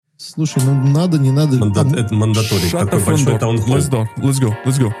Слушай, ну надо, не надо. Это мандаторик. Такой большой таунхолл. Let's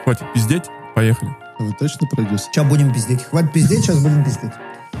go. Хватит пиздеть. Поехали. Вы точно продюсер? Сейчас будем пиздеть. Хватит пиздеть, сейчас будем пиздеть.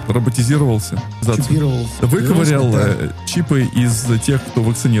 Роботизировался. Чипировался. Выковырял чипы из тех, кто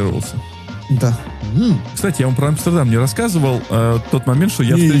вакцинировался. Да. Кстати, я вам про Амстердам не рассказывал. Тот момент, что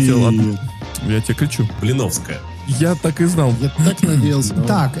я встретил... Я тебе кричу. Блиновская. Я так и знал. Я так надеялся.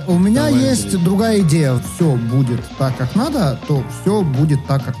 Так, у меня есть другая идея. Все будет так, как надо, то все будет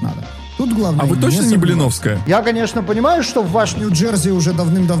так, как надо. Тут главное... А вы точно не Блиновская? Я, конечно, понимаю, что в ваш Нью-Джерси уже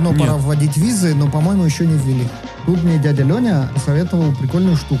давным-давно пора вводить визы, но, по-моему, еще не ввели. Тут мне дядя Леня посоветовал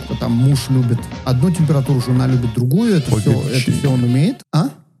прикольную штуку. Там муж любит одну температуру, жена любит другую. Это все он умеет. А?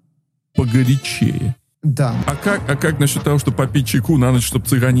 Погорячее. Да. А как насчет того, что попить чайку на ночь, чтобы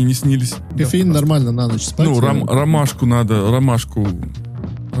цыгане не снились? Кофеин нормально на ночь спать. Ну, ромашку надо, ромашку.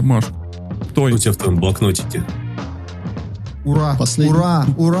 Кто у тебя в твоем блокнотике? Ура,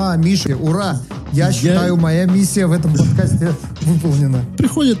 ура, Миша, ура. Я считаю, моя миссия в этом подкасте выполнена.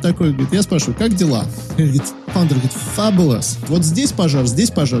 Приходит такой, говорит, я спрашиваю, как дела? Фаундер говорит, fabulous. Вот здесь пожар,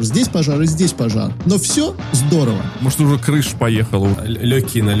 здесь пожар, здесь пожар и здесь пожар. Но все здорово. Может, уже крыша поехала.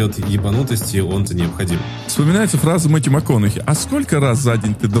 Легкий налет ебанутости, он-то необходим. Вспоминается фраза Мэтью МакКонахи. А сколько раз за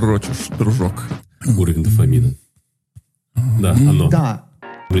день ты дрочишь, дружок? Уровень дофамина. Да, оно. Да.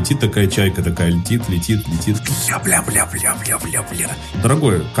 Летит такая чайка, такая летит. Бля.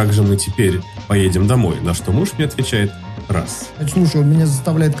 Дорогой, как же мы теперь поедем домой? На что муж мне отвечает, раз. Слушай, он меня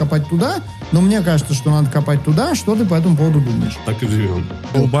заставляет копать туда, но мне кажется, что надо копать туда. Что ты по этому поводу думаешь? Так и живем.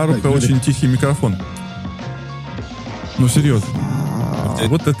 У Баруха очень тихий микрофон. Ну, серьезно.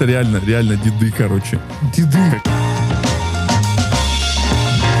 Вот это реально деды, короче. Деды.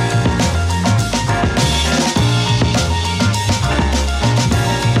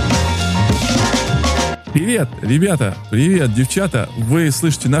 Привет, ребята, привет, девчата. Вы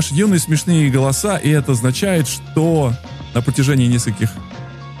слышите наши юные смешные голоса, и это означает, что на протяжении нескольких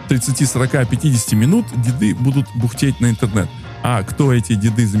 30, 40, 50 минут деды будут бухтеть на интернет. А кто эти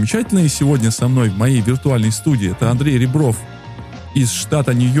деды замечательные? Сегодня со мной в моей виртуальной студии. Это Андрей Ребров из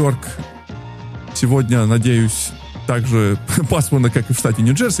штата Нью-Йорк. Сегодня, надеюсь, так же пасмурно, как и в штате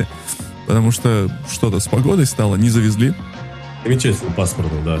Нью-Джерси, потому что что-то с погодой стало, не завезли. Замечательно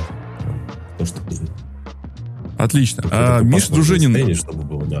пасмурно, да. То, что нужно. Отлично. Миша Дружинин чтобы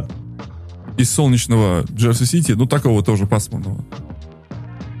было, да. из солнечного Джерси-Сити, ну такого тоже пасмурного.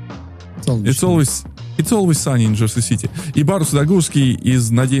 It's always sunny in Jersey-City. И Барух Судогурский из,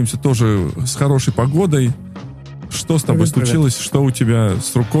 надеемся, тоже с хорошей погодой. Что с тобой случилось? Что у тебя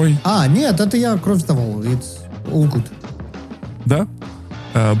с рукой? Нет, это я кровь сдавал. It's all good. Да?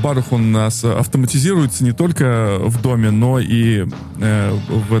 Барух у нас автоматизируется не только в доме, но и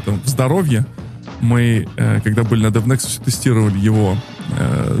в здоровье. Мы, когда были на DevNexus, тестировали его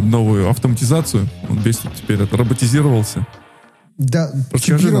новую автоматизацию. Он весь теперь роботизировался. Да,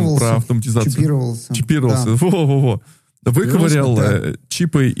 расскажи нам про автоматизацию. Чипировался. Да. Во-во-во. Выковырял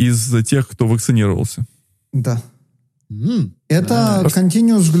чипы из тех, кто вакцинировался. Да. Это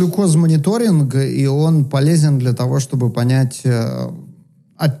continuous glucose мониторинг, и он полезен для того, чтобы понять,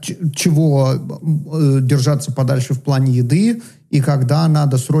 от чего держаться подальше в плане еды, и когда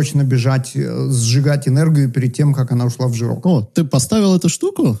надо срочно бежать, сжигать энергию перед тем, как она ушла в жирок. О, ты поставил эту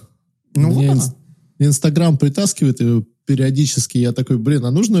штуку? Ну, Инстаграм притаскивает ее периодически. Я такой,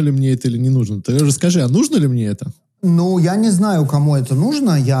 а нужно ли мне это или не нужно? Ты расскажи, а нужно ли мне это? Ну, я не знаю, кому это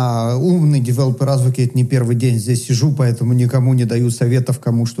нужно. Я умный девелопер-адвокейт, не первый день здесь сижу, поэтому никому не даю советов,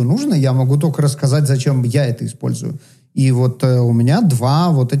 кому что нужно. Я могу только рассказать, зачем я это использую. И вот у меня два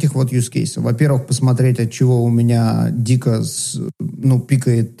вот этих вот use cases. Во-первых, посмотреть, от чего у меня дико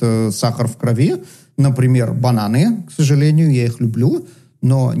пикает сахар в крови. Например, бананы, к сожалению, я их люблю,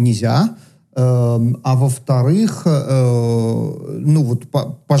 но нельзя. А во-вторых,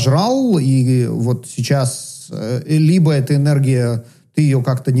 пожрал, и вот сейчас либо эта энергия, ты ее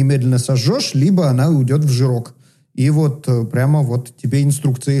как-то немедленно сожжешь, либо она уйдет в жирок. И вот прямо вот тебе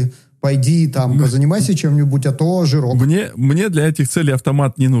инструкции. Пойди там, позанимайся чем-нибудь, а то жирок. Мне для этих целей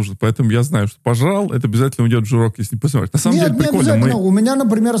автомат не нужен, поэтому я знаю, что пожрал, это обязательно уйдет в жирок, если не посмотришь. На самом деле прикольно. У меня,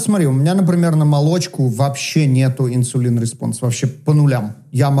 например, на молочку вообще нету инсулин-респонс, вообще по нулям.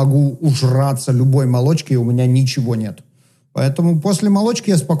 Я могу ужраться любой молочки, и у меня ничего нет. Поэтому после молочки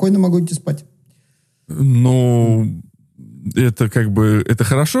я спокойно могу идти спать. Ну, это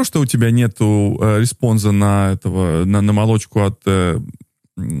хорошо, что у тебя нету респонса на молочку от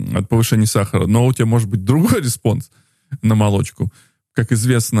повышения сахара, но у тебя может быть другой респонс на молочку. Как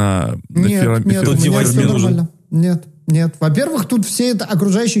известно, Нет. Во-первых, тут все это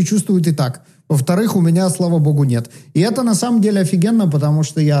окружающие чувствуют и так. Во-вторых, у меня, слава богу, нет. И это на самом деле офигенно, потому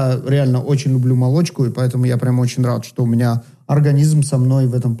что я реально очень люблю молочку, и поэтому я прям очень рад, что у меня организм со мной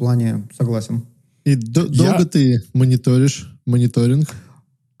в этом плане согласен. И долго ты мониторишь мониторинг?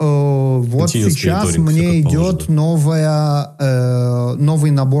 Вот сейчас мне идет новый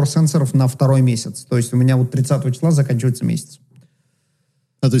набор сенсоров на 2-й месяц. То есть у меня вот 30 числа заканчивается месяц.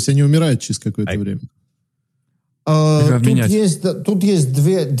 То есть они умирают через какое-то время? Тут есть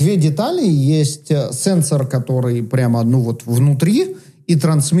две детали. Есть сенсор, который прямо вот внутри, и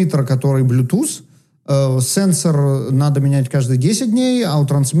трансмиттер, который Bluetooth. Сенсор надо менять каждые 10 дней, а у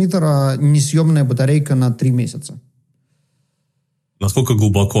трансмиттера несъемная батарейка на 3 месяца. Насколько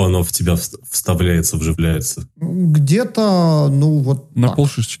глубоко оно в тебя вставляется, вживляется? Где-то, на так.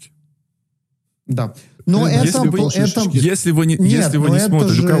 полшишечки. Да. Но если вы не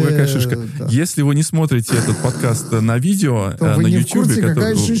смотрите, у кого какая шишка? Да. Если вы не смотрите этот подкаст на видео, на YouTube, вы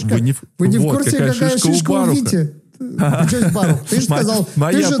не в курсе, какая шишка у Вити. Причем Барух, ты же сказал,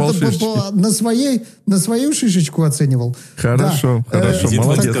 ты же на свою шишечку оценивал. Хорошо,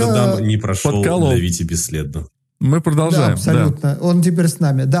 молодец. Не прошел для Вити бесследно. Мы продолжаем. Да, абсолютно. Да. Он теперь с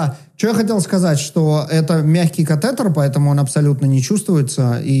нами. Да. Что я хотел сказать, что это мягкий катетер, поэтому он абсолютно не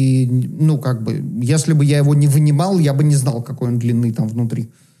чувствуется. И, если бы я его не вынимал, я бы не знал, какой он длинный там внутри.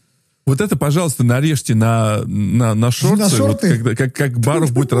 Вот это, пожалуйста, нарежьте на шорты. На шорты? Вот, как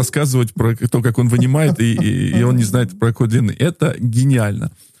Барух будет рассказывать про то, как он вынимает, и он не знает, про какой длины. Это гениально.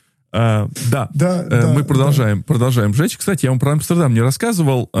 Мы продолжаем жечь. Кстати, я вам про Амстердам не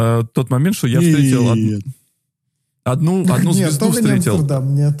рассказывал. Тот момент, что я встретил... Одну звезду встретил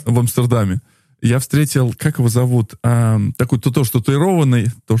в Амстердаме. Я встретил, как его зовут, такой тоже татуированный.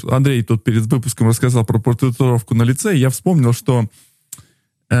 Андрей тут перед выпуском рассказал про татуировку на лице, и я вспомнил, что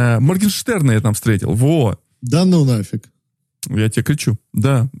Моргенштерна я там встретил. Во! Да ну нафиг. Я тебе кричу.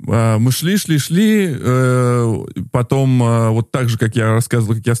 Да. Мы шли, потом вот так же, как я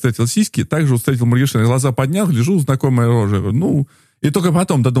рассказывал, как я встретил сиськи, так же встретил Моргенштерна. Глаза поднял, гляжу, знакомая рожа. И только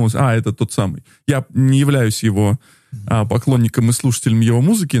потом додумался, это тот самый. Я не являюсь его поклонником и слушателем его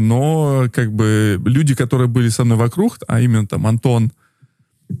музыки, но как бы люди, которые были со мной вокруг, а именно там Антон,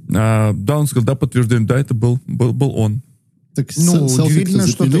 он сказал, да, подтверждаем, да, это был он. Так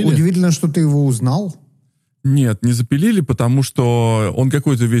удивительно, что ты его узнал. Нет, не запилили, потому что он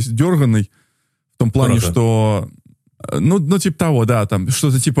какой-то весь дерганый, в том плане, что... типа того, да, там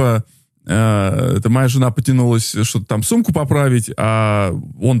что-то типа... Это моя жена потянулась что-то там сумку поправить, а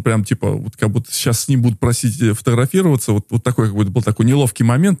он прям типа вот как будто сейчас с ним будут просить фотографироваться. Вот такой какой-то был такой неловкий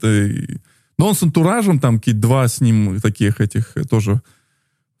момент. Но он с антуражем, там какие-то 2 с ним таких этих тоже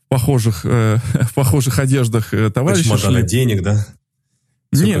в похожих одеждах товарищей. Чемоданы денег, да?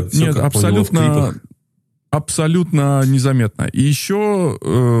 Нет, абсолютно незаметно. И еще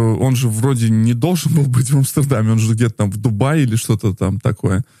он же вроде не должен был быть в Амстердаме, он же где-то там в Дубае или что-то там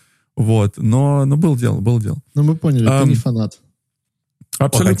такое. Вот, но было дело. Ну, мы поняли, ты не фанат.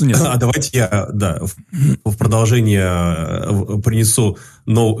 Абсолютно нет. Давайте я, в продолжение принесу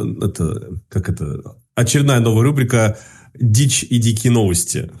очередная новая рубрика «Дичь и дикие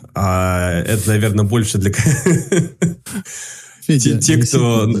новости». Это, наверное, больше для... Те,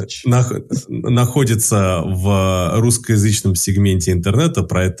 кто находится в русскоязычном сегменте интернета,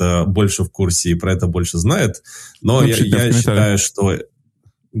 про это больше в курсе и про это больше знает. Но я считаю, что...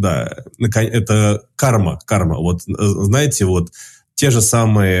 Да, это карма. Вот, знаете, вот те же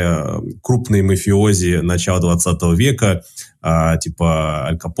самые крупные мафиози начала 20 века, типа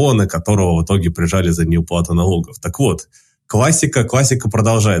Аль Капоне, которого в итоге прижали за неуплату налогов. Так вот, классика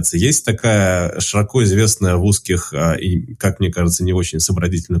продолжается. Есть такая широко известная в узких и, как мне кажется, не очень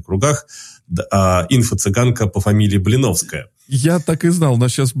сообразительных кругах инфо-цыганка по фамилии Блиновская. Я так и знал, но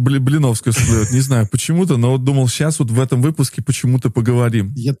сейчас Блиновская всплывет. Не знаю почему-то, но вот думал, сейчас вот в этом выпуске почему-то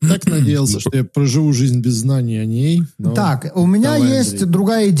поговорим. Я так надеялся, что я проживу жизнь без знаний о ней. Так, у меня есть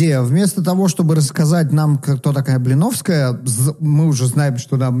другая идея. Вместо того, чтобы рассказать нам, кто такая Блиновская, мы уже знаем,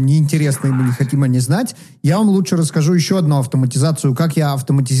 что нам неинтересно, и мы не хотим о ней знать, я вам лучше расскажу еще одну автоматизацию, как я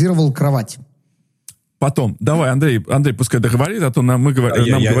автоматизировал кровать. Потом. Давай, Андрей пускай договорит, а то нам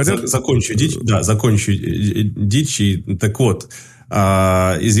говорят... Закончу дичь. И, так вот,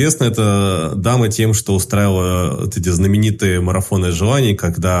 известна эта дама тем, что устраивала вот эти знаменитые марафоны желаний,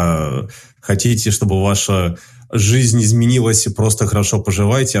 когда хотите, чтобы ваша жизнь изменилась, просто хорошо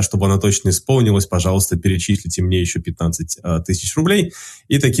поживайте, а чтобы она точно исполнилась, пожалуйста, перечислите мне еще 15 тысяч рублей.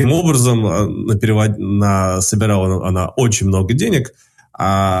 И таким образом собирала она очень много денег,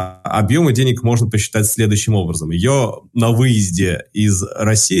 а объемы денег можно посчитать следующим образом. Ее на выезде из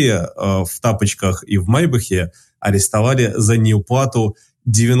России в тапочках и в майбахе арестовали за неуплату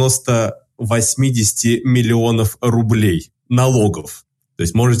 98 80 миллионов рублей налогов. То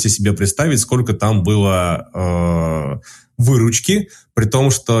есть можете себе представить, сколько там было выручки, при том,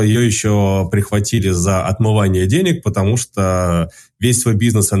 что ее еще прихватили за отмывание денег, потому что весь свой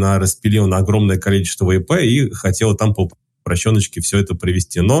бизнес она распилила на огромное количество ИП и хотела там по упрощеночке все это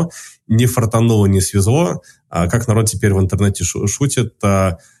привести. Но не фартануло, не свезло. Как народ теперь в интернете шутит,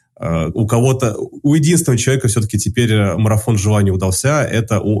 у единственного человека все-таки теперь марафон желаний удался,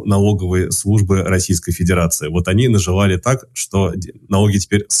 это у налоговой службы Российской Федерации. Вот они наживали так, что налоги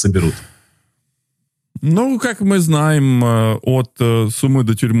теперь соберут. Ну, как мы знаем, от суммы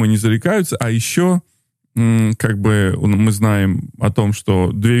до тюрьмы не зарекаются, а еще как бы мы знаем о том,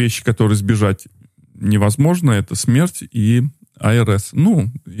 что две вещи, которые избежать невозможно, это смерть и АРС, ну,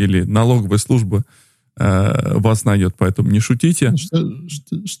 или налоговая служба вас найдет, поэтому не шутите.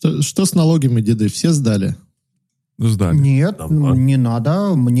 Что с налогами, деды? Все сдали? Сдали. Нет, не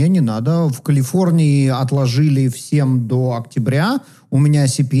надо, мне не надо. В Калифорнии отложили всем до октября. У меня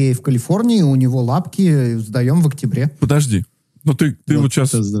CPA в Калифорнии, у него лапки, сдаем в октябре. Подожди. Ну ты вот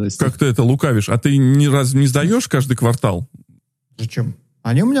сейчас как-то это лукавишь. А ты разве не сдаешь каждый квартал? Зачем?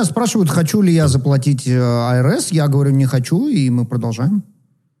 Они у меня спрашивают, хочу ли я заплатить АРС. Я говорю, не хочу, и мы продолжаем.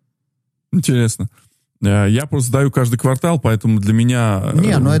 Интересно. Я просто сдаю каждый квартал, поэтому для меня...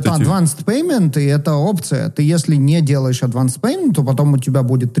 Не, но это advanced payment, и это опция. Ты если не делаешь advanced payment, то потом у тебя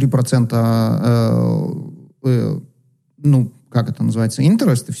будет 3%, как это называется,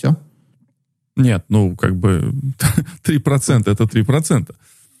 interest, и все. Нет, как бы 3% это 3%.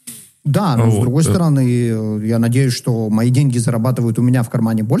 Да, но с другой стороны, я надеюсь, что мои деньги зарабатывают у меня в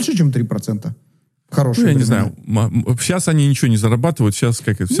кармане больше, чем 3%. Хорошие я не знаю. Сейчас они ничего не зарабатывают, сейчас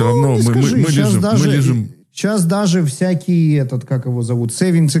как это все равно мы лежим. Сейчас даже всякие, как его зовут,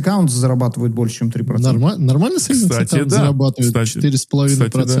 savings accounts зарабатывают больше, чем 3%. Нормально savings accounts зарабатывают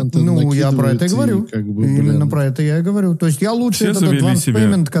 4,5%. Ну, я про это и говорю. Именно про это я и говорю. То есть я лучше этот advance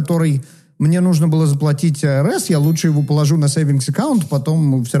payment, который мне нужно было заплатить АРС, я лучше его положу на savings аккаунт,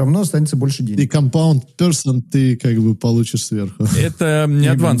 потом все равно останется больше денег. И compound person ты получишь сверху. Это не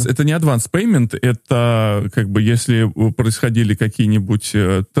advance payment, это если происходили какие-нибудь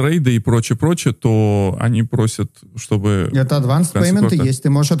трейды и прочее, то они просят, чтобы... Это advance payment и есть, ты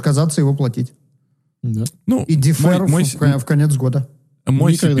можешь отказаться его платить. Да. И дефер в конец года.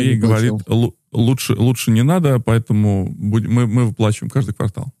 Мой CPA говорит, лучше не надо, поэтому мы выплачиваем каждый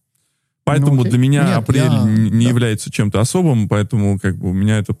квартал. Поэтому для меня апрель не является чем-то особым, поэтому у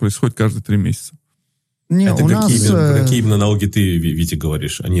меня это происходит каждые 3 месяца. Какие именно налоги ты, Витя,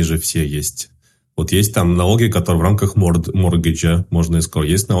 говоришь? Они же все есть. Вот есть там налоги, которые в рамках моргиджа можно искать.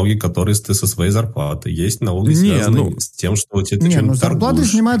 Есть налоги, которые ты со своей зарплаты. Есть налоги, связанные с тем, что ты чем-то зарплаты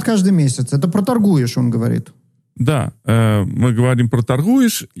торгуешь. снимают каждый месяц. Это проторгуешь, он говорит. Да, мы говорим про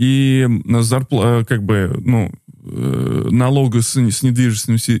торгуешь, и налога с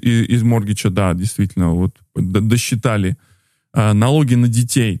недвижимостью из моргича, да, действительно, вот досчитали. Налоги на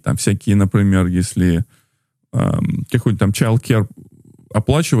детей, там всякие, например, если какой-нибудь там child care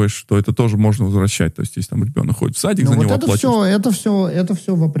оплачиваешь, то это тоже можно возвращать. То есть, если там ребенок ходит в садик, за него оплачиваешь. Это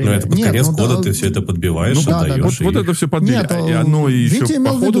все в апреле. Но это под конец года ты все это подбиваешь, отдаешь. Вот это все подбиваешь. Оно еще Витя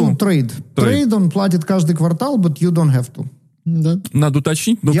имел в виду трейд. Трейд он платит каждый квартал, but you don't have to. Да. Надо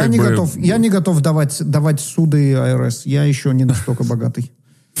уточнить, но я не готов давать суды АРС. Я еще не настолько богатый.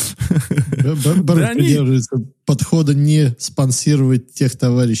 Барух придерживается подхода не спонсировать тех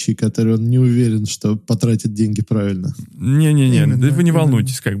товарищей, которые он не уверен, что потратят деньги правильно. Не-не-не, вы не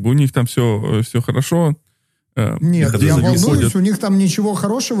волнуйтесь, у них там все хорошо. Нет, я волнуюсь, у них там ничего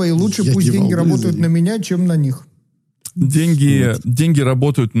хорошего, и лучше пусть деньги работают на меня, чем на них. Деньги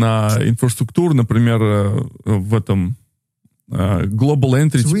работают на инфраструктуру, например, в этом Global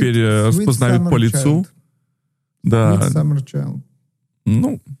Entry теперь распознают по лицу. Да.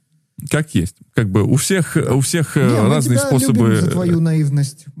 Как есть. У всех разные способы. Мы тебя любим за твою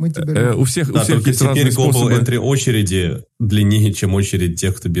наивность. У всех есть разные теперь способы. Global Entry очереди длиннее, чем очередь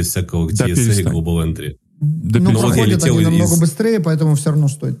тех, кто без всякого TSA и Global Entry. Проходят они намного быстрее, поэтому все равно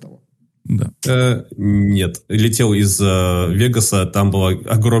стоит того. Да. Нет. Летел из Вегаса, там была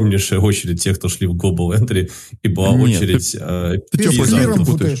огромнейшая очередь тех, кто шли в Global Entry, и была очередь... Ты что, с клиром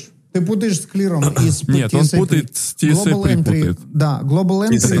путаешь? Ты путаешь с клиром из TSA. Нет, он путает с TSA путает. Да, Global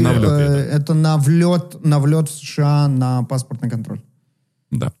Entry это на влет в США на паспортный контроль.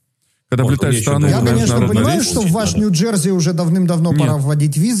 Да. Когда влетаешь в страну... Я, конечно, понимаю, что в ваш Нью-Джерси уже давным-давно пора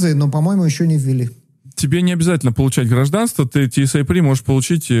вводить визы, но, по-моему, еще не ввели. Тебе не обязательно получать гражданство, ты TSA-Pri можешь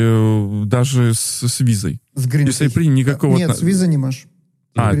получить даже с визой. С грин-кей. TSA-Pri никакого... Нет, с визой не можешь.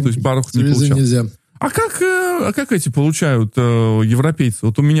 То есть Барух не получал. Нельзя. А как А как эти получают европейцы?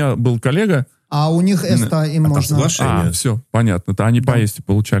 Вот у меня был коллега. А у них ESTA им можно... Все, понятно. Это они по ESTA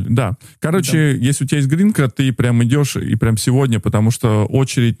получали. Да. Короче, если у тебя есть гринка, ты прям идешь и прям сегодня, потому что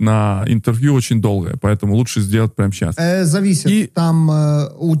очередь на интервью очень долгая, поэтому лучше сделать прямо сейчас. Зависит. Там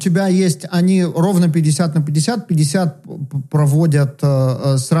у тебя есть, они ровно 50 на 50. 50 проводят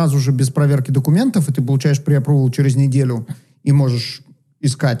сразу же без проверки документов, и ты получаешь pre-approval через неделю, и можешь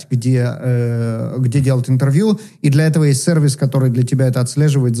искать, где делать интервью. И для этого есть сервис, который для тебя это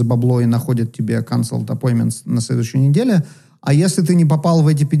отслеживает за бабло и находит тебе cancelled appointments на следующей неделе. А если ты не попал в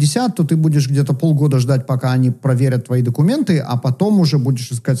эти 50, то ты будешь где-то полгода ждать, пока они проверят твои документы, а потом уже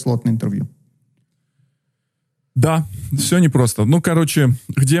будешь искать слот на интервью. Да, все непросто. Ну, короче,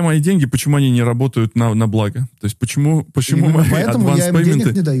 где мои деньги, почему они не работают на благо? То есть почему мои поэтому я им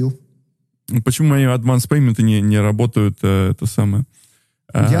денег не даю. Почему мои advance payment не работают, это самое...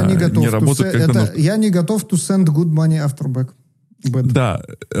 Я не готов to send good money after back. Да,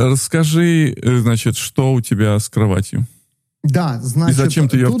 расскажи, значит, что у тебя с кроватью? Да, значит... И зачем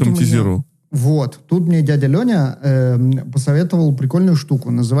ты ее автоматизировал? Тут мне дядя Леня посоветовал прикольную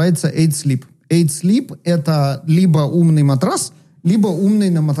штуку. Называется 8Sleep. 8Sleep — это либо умный матрас, либо умный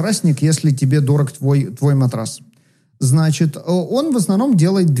матрасник, если тебе дорог твой матрас. Значит, он в основном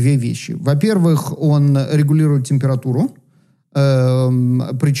делает две вещи. Во-первых, он регулирует температуру,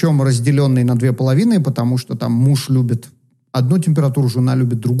 причем разделенный на две половины, потому что там муж любит одну температуру, жена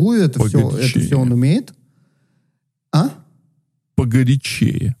любит другую. Это все он умеет.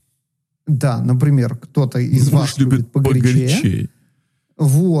 Погорячее. Да, например, кто-то из вас любит погорячее.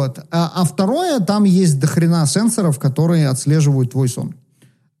 Вот. А второе, там есть дохрена сенсоров, которые отслеживают твой сон.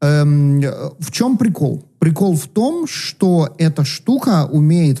 В чем прикол? Прикол в том, что эта штука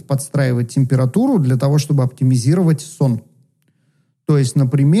умеет подстраивать температуру для того, чтобы оптимизировать сон. То есть,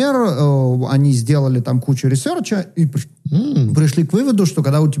 например, они сделали там кучу ресерча и пришли к выводу, что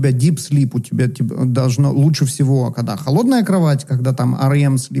когда у тебя deep sleep, у тебя должно лучше всего, когда холодная кровать, когда там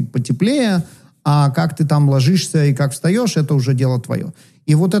REM sleep потеплее, а как ты там ложишься и как встаешь, это уже дело твое.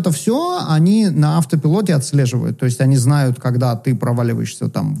 И вот это все они на автопилоте отслеживают. То есть они знают, когда ты проваливаешься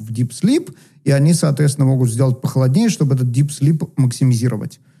там в deep sleep, и они, соответственно, могут сделать похолоднее, чтобы этот deep sleep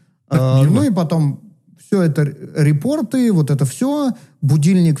максимизировать. Ну и потом... Все это репорты, вот это все.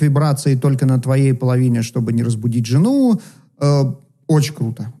 Будильник, вибрации только на твоей половине, чтобы не разбудить жену. Очень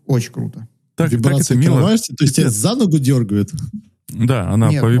круто, очень круто. Так, вибрации открываешься, то есть тебя за ногу дергают? Да, она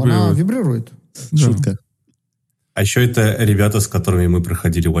повибрирует. Она вибрирует. Шутка. А еще это ребята, с которыми мы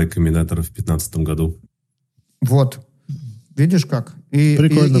проходили Y Combinator в 2015 году. Вот. Видишь как?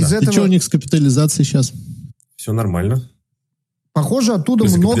 Прикольно. И что у них с капитализацией сейчас? Все нормально. Похоже, оттуда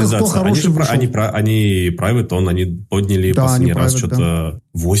много кто хороший вышел. Они private, они подняли последний раз что-то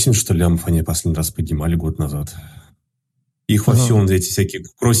 8, что ли, лямов они последний раз поднимали год назад. Их во всем эти всякие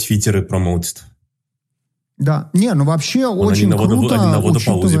кроссфитеры промоутят. Да. Не, ну вообще очень круто. Они на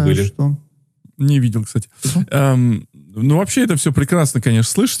водопаузе были. Что... Не видел, кстати. Ну, вообще это все прекрасно,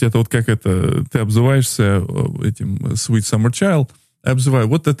 конечно, слышать. Это вот как это, ты обзываешься этим Sweet Summer Child. Я обзываю,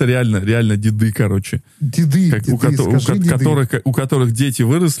 вот это реально деды, короче. Деды, у которых дети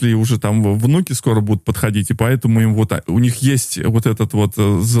выросли, и уже там внуки скоро будут подходить, и поэтому им вот, у них есть вот этот вот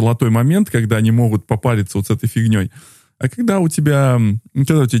золотой момент, когда они могут попариться вот с этой фигней. А когда у тебя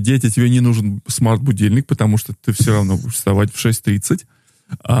дети, тебе не нужен смарт-будильник, потому что ты все равно будешь вставать в 6:30,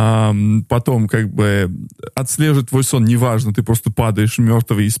 а потом как бы отслеживать твой сон неважно, ты просто падаешь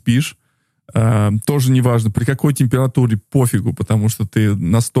мертвый и спишь. Тоже неважно, при какой температуре, пофигу, потому что ты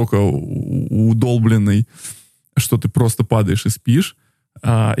настолько удолбленный, что ты просто падаешь и спишь.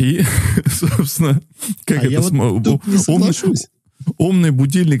 И, собственно, как это... Умный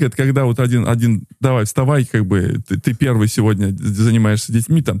будильник — это когда вот один давай, вставай, как бы, ты первый сегодня занимаешься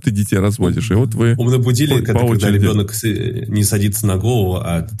детьми, там, ты детей разводишь, и вот вы... Умный будильник — это когда ребенок не садится на голову,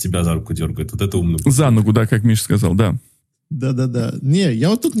 а тебя за руку дергает. Вот это умный будильник. За ногу, да, как Миша сказал, да. Да. Не, я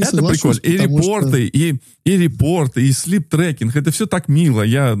вот тут не соглашусь. Это прикольно. И репорты, и слип-трекинг. Это все так мило.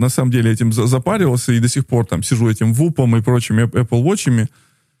 Я, на самом деле, этим запаривался и до сих пор там сижу этим вупом и прочими Apple Watch'ами.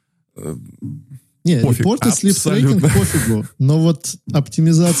 Не, репорты, слип-трекинг пофигу. Но вот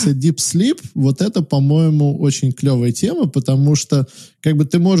оптимизация Deep Sleep, вот это, по-моему, очень клевая тема, потому что как бы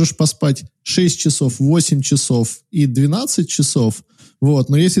ты можешь поспать 6 часов, 8 часов и 12 часов, вот,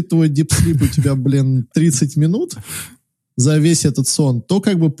 но если твой Deep Sleep у тебя, 30 минут, за весь этот сон, то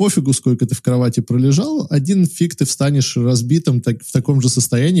как бы пофигу, сколько ты в кровати пролежал, один фиг ты встанешь разбитым в таком же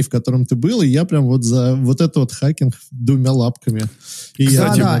состоянии, в котором ты был, и я прям вот за вот это вот хакинг двумя лапками. И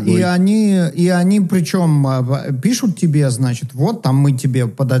они причем пишут тебе, значит, вот там мы тебе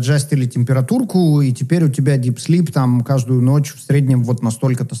подаджастили температурку, и теперь у тебя Deep Sleep там каждую ночь в среднем вот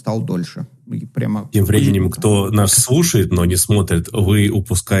настолько-то стал дольше. И прямо... Тем временем, кто нас слушает, но не смотрит, вы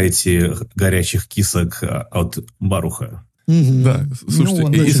упускаете горячих кисок от Баруха. Да,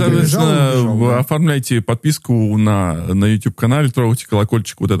 слушайте, и, соответственно, оформляйте подписку на YouTube-канале, трогайте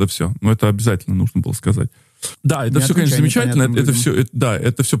колокольчик, вот это все. Ну, это обязательно нужно было сказать. Да, это все, конечно, замечательно,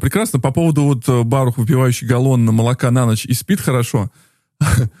 это все прекрасно. По поводу вот Барух, выпивающий галлон молока на ночь и спит хорошо,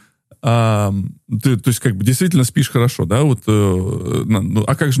 то есть, как бы, действительно спишь хорошо, да? Вот,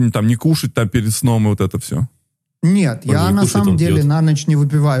 а как же там не кушать там перед сном и вот это все? Нет, я на самом деле на ночь не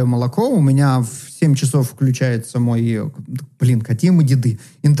выпиваю молоко. У меня в 7 часов включается мой, какие мы деды,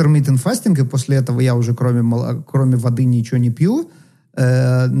 intermittent fasting, и после этого я уже кроме воды ничего не пью.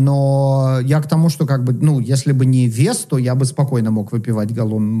 Но я к тому, что как бы, если бы не вес, то я бы спокойно мог выпивать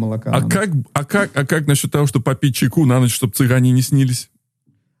галлон молока. А как насчет того, чтобы попить чайку на ночь, чтобы цыгане не снились?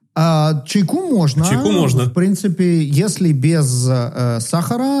 Чайку можно. В принципе, если без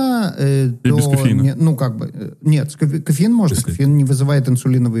сахара, то... без кофеина. Нет, кофеин можно. Кофеин не вызывает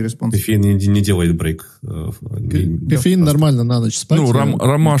инсулиновый респонс. Кофеин не делает брейк. Кофеин нормально на ночь спать.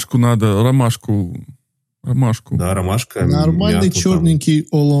 Ромашку надо, ромашку. Да, ромашка. Нормальный черненький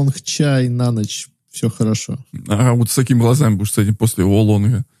олонг чай на ночь. Все хорошо. А вот с такими глазами будешь с этим после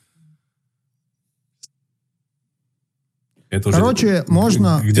олонга. Короче,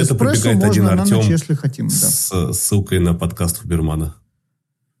 можно где-то эспрессо можно на ночь, если хотим. С ссылкой на подкаст Хубермана.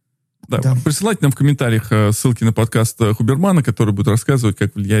 Да. Присылайте нам в комментариях ссылки на подкаст Хубермана, который будет рассказывать,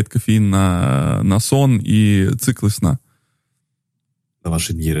 как влияет кофеин на сон и циклы сна. На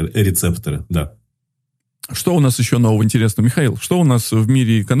ваши рецепторы, да. Что у нас еще нового интересного? Михаил, что у нас в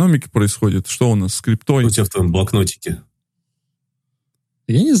мире экономики происходит? Что у нас с криптой? Что у тебя в твоем блокнотике?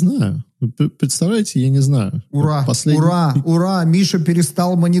 Я не знаю. Представляете, я не знаю. Ура! Миша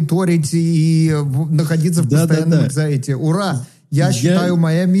перестал мониторить и находиться в постоянном экзайте. Ура! Я считаю,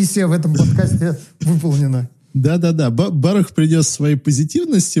 моя миссия в этом подкасте выполнена. Да. Барух придет с своей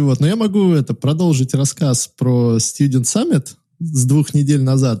позитивности, но я могу продолжить рассказ про Student Summit с 2 недель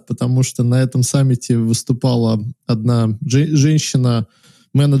назад, потому что на этом саммите выступала одна женщина,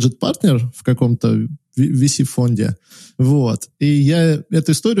 менеджер-партнер в каком-то VC-фонде. И я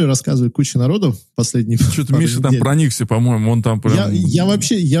эту историю рассказываю куче народу последние пару недель. Что-то Миша там проникся, по-моему, он там прям... Я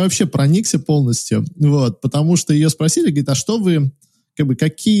вообще проникся полностью, потому что ее спросили, говорит, а что вы,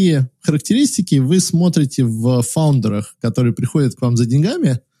 какие характеристики вы смотрите в фаундерах, которые приходят к вам за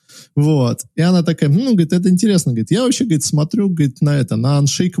деньгами? И она такая, говорит, это интересно, говорит, я вообще, говорит, смотрю, говорит, на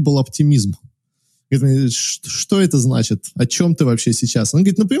unshakable оптимизм. Говорит, что это значит? О чем ты вообще сейчас? Он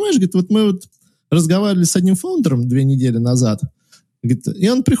говорит, понимаешь, говорит, мы разговаривали с одним фаундером 2 недели назад, говорит, и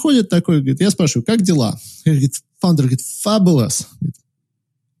он приходит такой, говорит, я спрашиваю, как дела? Говорит, фаундер говорит, fabulous. Говорит,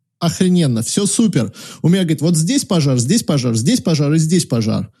 охрененно, все супер. У меня, говорит, вот здесь пожар, здесь пожар, здесь пожар и здесь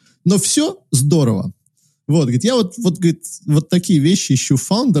пожар. Но все здорово. Говорит, я говорит, вот такие вещи ищу в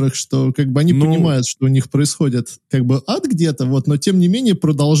фаундерах, что они понимают, что у них происходит ад где-то, но тем не менее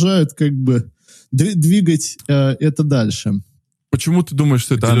продолжают двигать это дальше. Почему ты думаешь,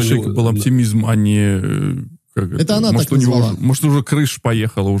 что это unshakable оптимизм, а не... Это она так назвала. Может, уже крыша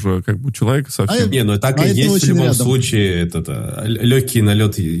поехала уже, у человека совсем. Так и есть в любом случае. Легкий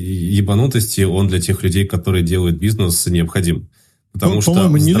налет ебанутости, он для тех людей, которые делают бизнес, необходим. Потому что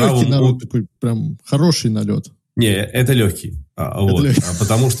по-моему, не легкий налет, такой прям хороший налет. Не, это легкий.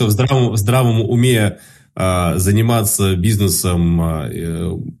 Потому что в здравом уме заниматься бизнесом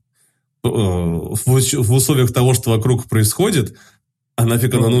в условиях того, что вокруг происходит, а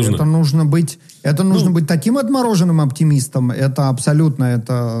нафиг оно нужно? Это нужно быть быть таким отмороженным оптимистом. Это абсолютно,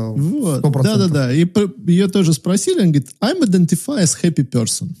 это 100%. Да. И ее тоже спросили, он говорит, I'm identify as happy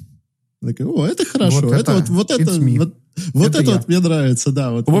person. Я такой, это хорошо. Это мне нравится,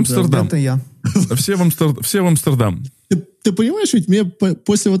 да. В Амстердам. Это я. Все в Амстердам. Ты понимаешь, ведь мне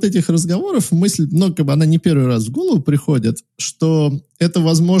после этих разговоров мысль, она не первый раз в голову приходит, что это,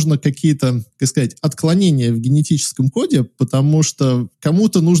 возможно, какие-то, отклонения в генетическом коде, потому что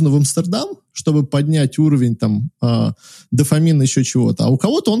кому-то нужно в Амстердам, чтобы поднять уровень дофамина, еще чего-то, а у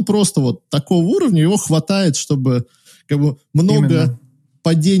кого-то он просто такого уровня, его хватает, чтобы много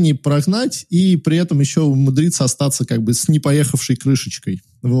падений прогнать и при этом еще умудриться остаться с непоехавшей крышечкой.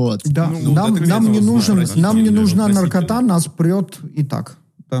 Да, нам не нужна наркота, нас прет и так.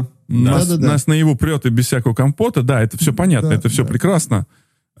 Да. Нас наяву прет и без всякого компота. Да, это все понятно, это все прекрасно.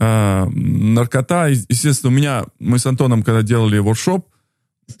 Наркота, естественно, мы с Антоном, когда делали воркшоп,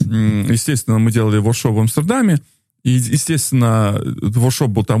 естественно, мы делали воркшоп в Амстердаме, и, естественно,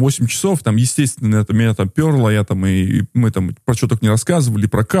 воркшоп был там 8 часов, там, естественно, меня там перло, и мы там про что только не рассказывали,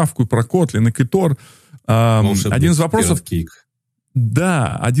 про Кавку, про Котлин, и Китор. Один из вопросов...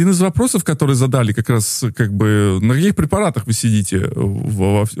 Да, один из вопросов, который задали как раз, на каких препаратах вы сидите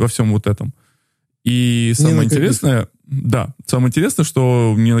во всем вот этом. И самое интересное,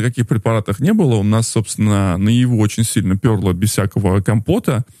 что ни на каких препаратах не было. У нас, собственно, наяву очень сильно перло без всякого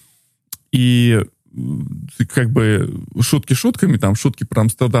компота. И шутки шутками, там шутки про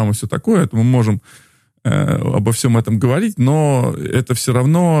Амстердам и все такое, это мы можем обо всем этом говорить, но это все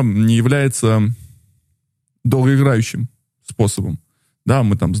равно не является долгоиграющим способом. Да,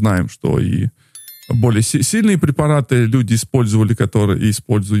 мы там знаем, что и более сильные препараты люди использовали, которые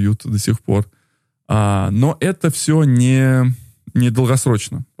используют до сих пор. Но это все не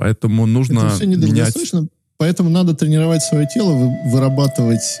долгосрочно. Поэтому нужно это все не долгосрочно, поэтому надо тренировать свое тело,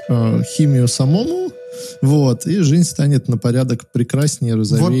 вырабатывать химию самому, и жизнь станет на порядок прекраснее,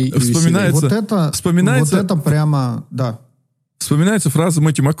 розовее и веселее. Вот это прямо, да. Вспоминается фраза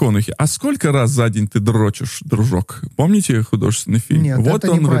Мэтью МакКонахи. А сколько раз за день ты дрочишь, дружок? Помните художественный фильм? Нет, вот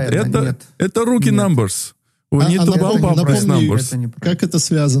это неправильно. Это rookie numbers. Напомни, как это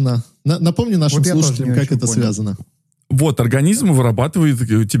связано. Напомни нашим слушателям, как это связано. Организм вырабатывает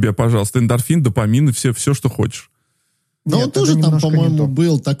тебе, пожалуйста, эндорфин, допамин, все, что хочешь. Но он тоже там, по-моему,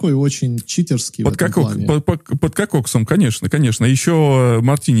 был такой очень читерский под кокосом, конечно. Еще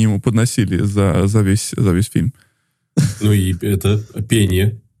мартини ему подносили за весь фильм. Ну и это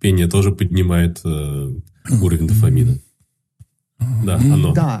пение. Пение тоже поднимает уровень дофамина. Да,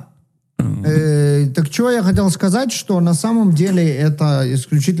 оно. Да. Так что я хотел сказать, что на самом деле это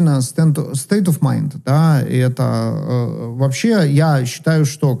исключительно state of mind. Да? И это вообще я считаю,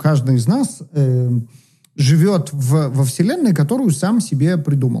 что каждый из нас живет во вселенной, которую сам себе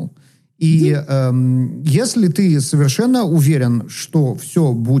придумал. И если ты совершенно уверен, что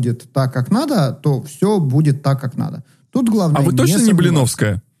все будет так, как надо, то все будет так, как надо. Тут главное... А вы точно не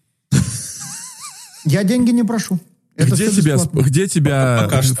Блиновская? Я деньги не прошу. Где тебя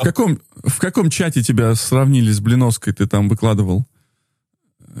в каком чате тебя сравнили с Блиновской? Ты там выкладывал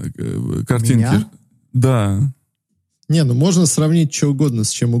картинки? Меня? Да. Не, можно сравнить что угодно с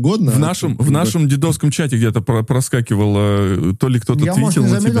чем угодно. В нашем дедовском чате где-то проскакивало, то ли кто-то твитил на тебя. Я, может, не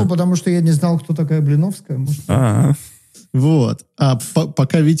заметил, потому что я не знал, кто такая Блиновская.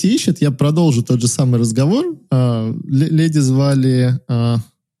 Пока Витя ищет, я продолжу тот же самый разговор. Леди звали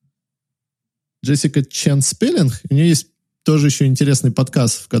Джессика Чен Спеллинг. У нее есть тоже еще интересный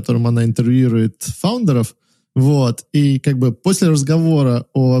подкаст, в котором она интервьюирует фаундеров. И после разговора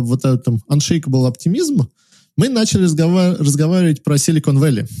о вот этом unshakable optimism мы начали разговаривать про Silicon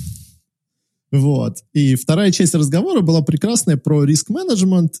Valley. И вторая часть разговора была прекрасная про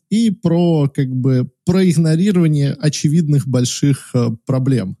риск-менеджмент и про игнорирование очевидных больших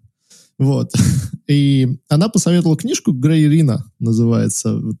проблем. И она посоветовала книжку «Грей Рина»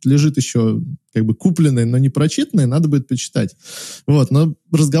 называется. Лежит еще купленная, но не прочитанная, надо будет почитать. Но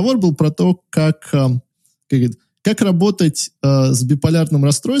разговор был про то, как работать с биполярным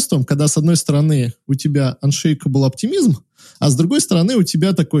расстройством, когда с одной стороны у тебя unshakable оптимизм, а с другой стороны у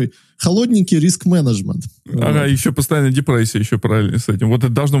тебя такой холодненький риск-менеджмент. Ага, еще постоянно депрессия еще параллельно с этим. Это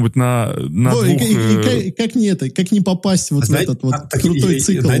должно быть на двух... Как не попасть в этот крутой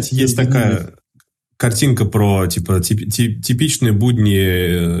цикл? Знаете, есть такая картинка про типичные будни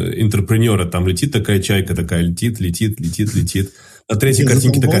интерпренера. Там летит такая чайка, такая летит. На третьей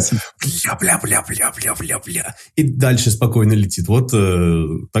картинке такая бля-бля-бля-бля-бля-бля. И дальше спокойно летит.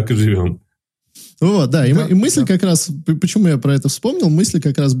 Так и живем. И мысль как раз, почему я про это вспомнил, мысль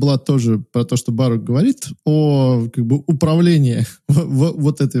как раз была тоже про то, что Барух говорит, о управлении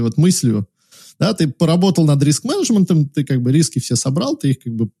этой мыслью. Да, ты поработал над риск-менеджментом, ты риски все собрал, ты их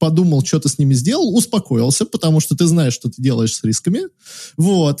подумал, что ты с ними сделал, успокоился, потому что ты знаешь, что ты делаешь с рисками,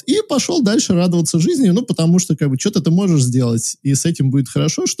 и пошел дальше радоваться жизни, потому что что-то ты можешь сделать, и с этим будет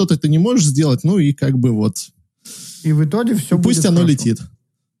хорошо, что-то ты не можешь сделать, и И в итоге все будет пусть оно летит.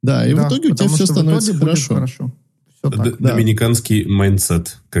 Да, и в итоге у тебя все становится хорошо. Доминиканский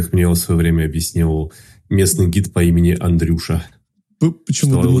майндсет, как мне в свое время объяснил местный гид по имени Андрюша.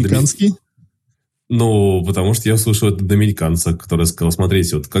 Почему доминиканский? Потому что я слышал от доминиканца, который сказал,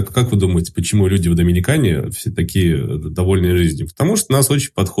 смотрите, как вы думаете, почему люди в Доминикане все такие довольные жизнью? Потому что у нас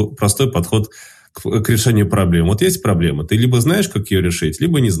очень простой подход к решению проблем. Вот есть проблема, ты либо знаешь, как ее решить,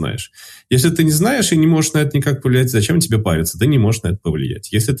 либо не знаешь. Если ты не знаешь и не можешь на это никак повлиять, зачем тебе париться? Ты не можешь на это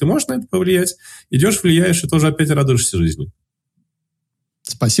повлиять. Если ты можешь на это повлиять, идешь, влияешь и тоже опять радуешься жизни.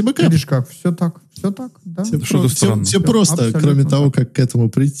 Спасибо, Кэп. Видишь как, все так, да. Все просто, абсолютно, кроме того, как к этому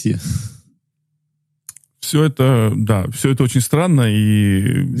прийти. Все это очень странно и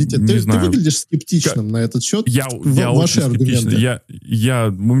Витя, не знаю. Ты выглядишь скептичным на этот счет. Я очень скептичный.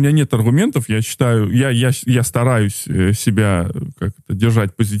 У меня нет аргументов. Я считаю, я стараюсь себя как-то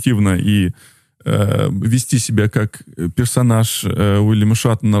держать позитивно и вести себя как персонаж Уильяма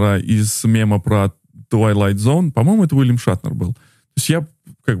Шатнера из мема про Twilight Zone. По-моему, это Уильям Шатнер был. То есть я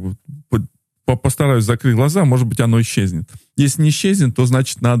как бы постараюсь закрыть глаза, может быть, оно исчезнет. Если не исчезнет, то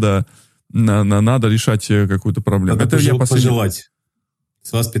значит надо решать какую-то проблему. Надо пожелать.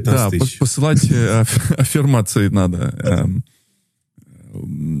 С вас 15 тысяч. Посылать аффирмации надо.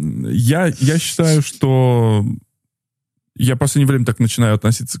 Я считаю, что я в последнее время так начинаю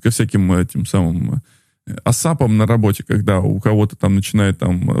относиться ко всяким этим самым асапам на работе, когда у кого-то там начинает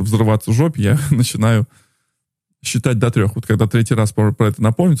там взрываться в жопе, я начинаю считать до 3. Вот когда 3 раз про это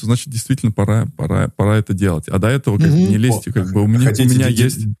напомнится, значит, действительно пора это делать. А до этого как бы не лезьте. Как бы у меня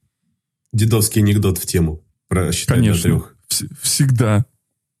есть... Дедовский анекдот в тему про считать Конечно, до 3. Всегда.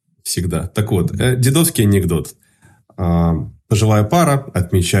 Всегда. Так вот, дедовский анекдот. Пожилая пара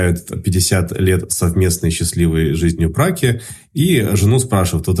отмечает 50 лет совместной счастливой жизни в браке, и жену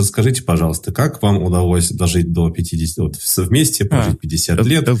спрашивают: вот расскажите, пожалуйста, как вам удалось дожить до 50, вот вместе прожить 50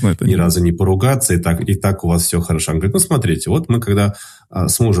 лет, ни разу не поругаться, и так у вас все хорошо. Он говорит: ну, смотрите, вот мы когда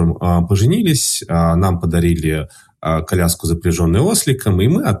с мужем поженились, нам подарили коляску, запряженную осликом, и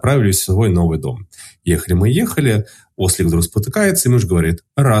мы отправились в свой новый дом. Ехали, ослик вдруг спотыкается, и муж говорит: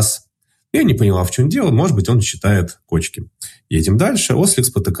 раз. Я не поняла, в чем дело, может быть, он считает кочки. Едем дальше, ослик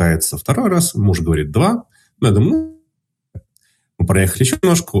спотыкается 2 раз, муж говорит 2. Я думаю, мы проехали еще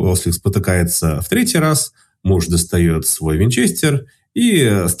немножко, ослик спотыкается в 3 раз, муж достает свой винчестер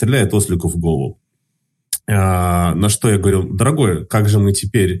и стреляет ослику в голову. На что я говорю: дорогой, как же мы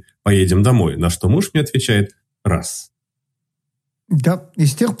теперь поедем домой? На что муж мне отвечает: раз. Да, и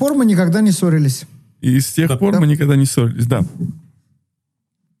с тех пор мы никогда не ссорились. Мы никогда не ссорились, да.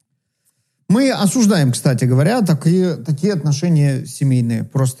 Мы осуждаем, кстати говоря, такие отношения семейные.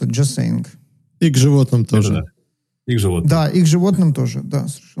 Просто just saying. И к животным тоже. Да. И к животным. Да, и к животным тоже. Да,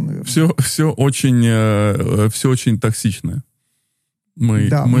 совершенно верно. Все очень токсичное. Мы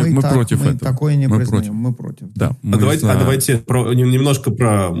против этого. Такое не признаем. Мы против. Да, давайте немножко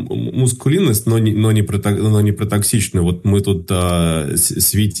про мускулинность, но не про токсичную. Вот мы тут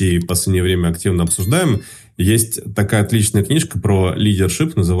с Витей в последнее время активно обсуждаем. Есть такая отличная книжка про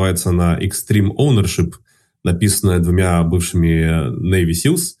лидершип, называется она «Extreme Ownership», написанная 2 бывшими Navy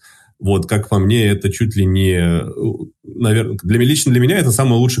Seals. Вот, как по мне, это чуть ли не... Наверное, лично для меня это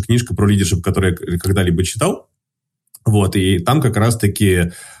самая лучшая книжка про лидершип, которую я когда-либо читал. Вот, и там как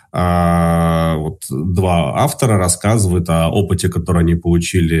раз-таки 2 автора рассказывают о опыте, который они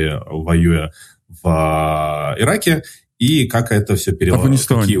получили, воюя в Ираке, и как это все переводилось,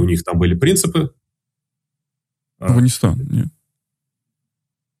 какие у них там были принципы. Афганистан, нет.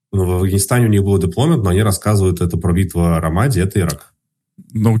 Ну, в Афганистане у них был дипломат, но они рассказывают это про битву о Рамаде, это Ирак.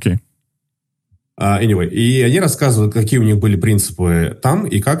 Ну, окей. Anyway, и они рассказывают, какие у них были принципы там,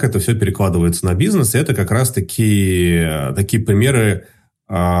 и как это все перекладывается на бизнес. И это как раз такие примеры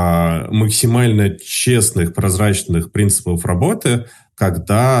максимально честных, прозрачных принципов работы,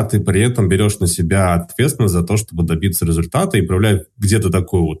 когда ты при этом берешь на себя ответственность за то, чтобы добиться результата, и проявляешь где-то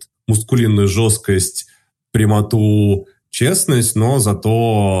такую вот мускулинную жесткость, прямоту, честность, но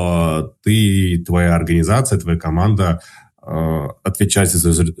зато ты, твоя организация, твоя команда отвечаете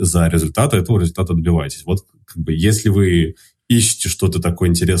за результаты, этого результата добиваетесь. Вот как бы, если вы ищете что-то такое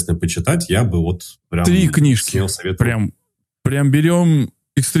интересное почитать, я бы вот прям... 3 книжки. Прям берем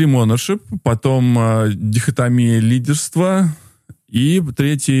Extreme Ownership, потом дихотомия лидерства, и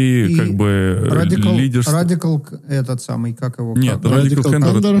 3 как бы лидерство. Радикал этот самый, как его? Нет, Радикал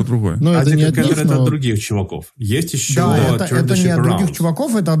Кендер это другое. Радикал Кендер это от других чуваков. Есть еще... Да, это не от других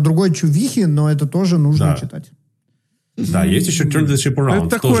чуваков, это от другой чувихи, но это тоже нужно читать. Да, есть еще Turn the Ship Around,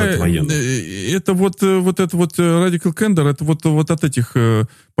 это тоже от военных. Это вот Radical Candor, это вот от этих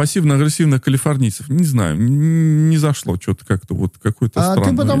пассивно-агрессивных калифорнийцев. Не знаю, не зашло что-то как-то вот какой-то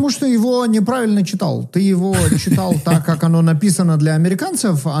странный. Ты потому что его неправильно читал. Ты его читал так, как оно написано для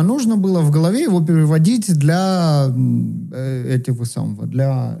американцев, а нужно было в голове его переводить для для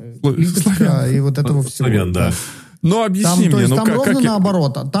лидерства и вот этого всего. Славян, да. Ну, объясни мне. Там ровно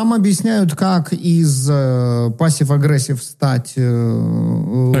наоборот. Там объясняют, как из пассив-агрессив стать...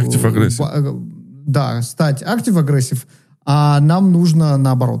 Актив-агрессив. стать active-aggressive, а нам нужно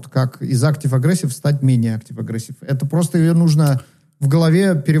наоборот, как из active-aggressive стать менее active-aggressive. Это просто ее нужно в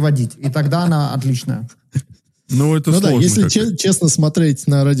голове переводить, и тогда она отличная. Это сложно. Да, если честно смотреть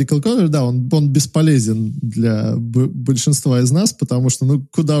на Radical Candor, да, он бесполезен для большинства из нас, потому что,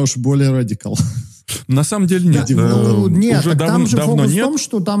 куда уж более радикал. На самом деле нет. Нет, уже там же давно фокус нет. в том,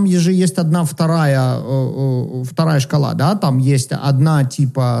 что там же есть вторая шкала, да, там есть одна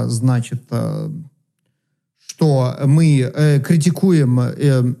типа, значит, что мы критикуем,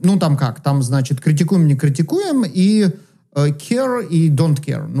 там, значит, критикуем, не критикуем, и care и don't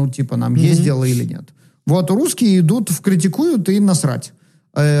care, нам есть дело или нет. Вот русские идут в критикуют и насрать.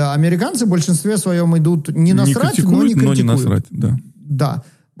 Американцы в большинстве своем идут не насрать, но не критикуют. Но не насрать, да. Да.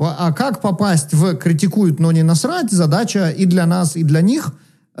 А как попасть в критикуют, но не насрать, задача и для нас, и для них.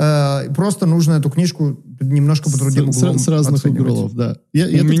 Просто нужно эту книжку немножко под другим углом с разных углов, да.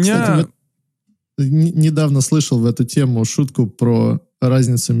 Кстати, недавно слышал в эту тему шутку про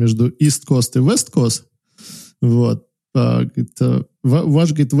разницу между East Coast и West Coast. Вот.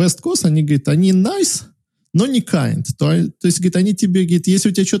 Ваш, говорит, West Coast, они nice, но не kind. То есть, говорит, они тебе, говорит, если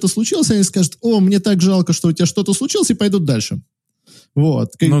у тебя что-то случилось, они скажут, мне так жалко, что у тебя что-то случилось, и пойдут дальше.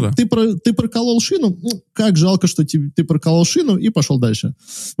 Вот. Да. Ты проколол шину, как жалко, что ты проколол шину, и пошел дальше.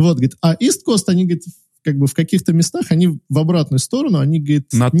 Вот, говорит, а East Coast, они, говорит, в каких-то местах, они в обратную сторону, они,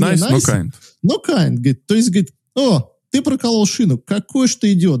 говорит, not не nice, nice, но kind. Говорит, то есть, говорит, ты проколол шину, какой ж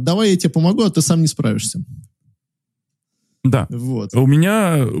ты идиот, давай я тебе помогу, а ты сам не справишься. Да. Вот. У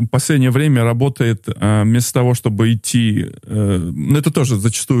меня в последнее время работает, вместо того, чтобы идти... это тоже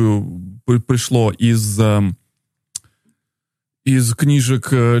зачастую пришло из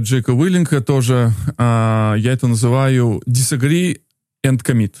книжек Джека Уиллинга тоже. Я это называю disagree and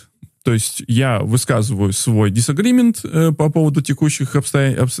commit. То есть я высказываю свой disagreement по поводу текущих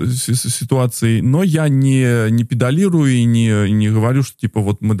ситуаций, но я не педалирую и не говорю, что типа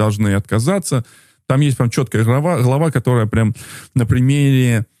вот мы должны отказаться. Там есть прям четкая глава, которая прям на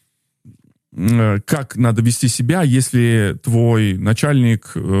примере, как надо вести себя, если твой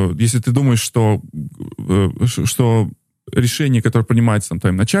начальник, если ты думаешь, что решение, которое принимается там,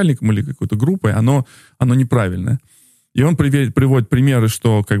 твоим начальником или какой-то группой, оно неправильное. И он приводит примеры,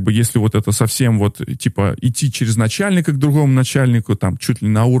 что как бы если вот это совсем вот типа идти через начальника к другому начальнику, там чуть ли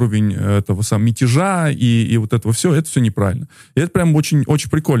на уровень этого мятежа и вот этого все, это все неправильно. И это прям очень, очень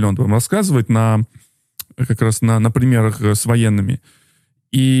прикольно он вам рассказывает как раз на примерах с военными.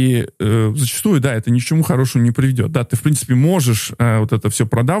 И зачастую, да, это ни к чему хорошему не приведет. Да, ты, в принципе, можешь вот это все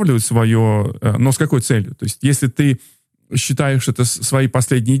продавливать свое, но с какой целью? То есть если ты считаешь это свои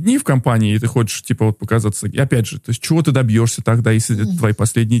последние дни в компании, и ты хочешь, типа, вот показаться... И опять же, то есть чего ты добьешься тогда, если это твои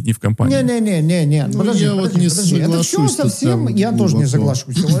последние дни в компании? Не. Подожди. Это все совсем... Я тоже не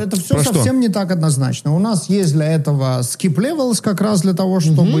соглашусь. Это все совсем не так однозначно. У нас есть для этого skip levels как раз для того,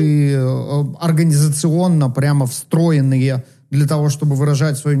 чтобы организационно прямо встроенные для того, чтобы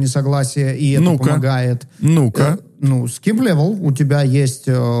выражать свое несогласие, и это помогает. Skip level, у тебя есть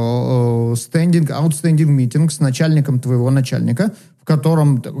outstanding meeting с начальником твоего начальника, в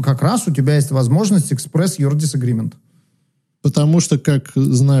котором как раз у тебя есть возможность express your disagreement. Потому что, как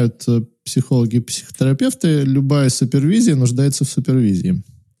знают психологи и психотерапевты, любая супервизия нуждается в супервизии.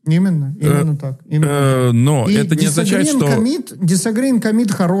 Именно так. Но и это не означает, что... Disagree and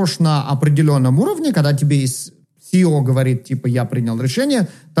commit хорош на определенном уровне, когда тебе CEO говорит, типа, я принял решение,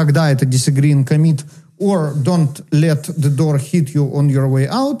 тогда это disagree and commit, or don't let the door hit you on your way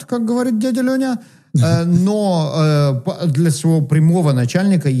out, как говорит дядя Леня. Но для своего прямого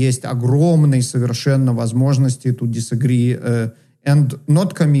начальника есть огромные совершенно возможности to disagree and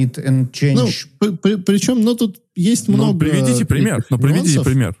not commit and change. Причем, тут есть много... Приведите пример.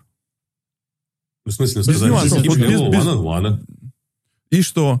 В смысле, сказать, one-on-one. И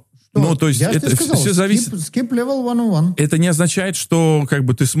что? То есть это все зависит... Skip level 101. Это не означает, что как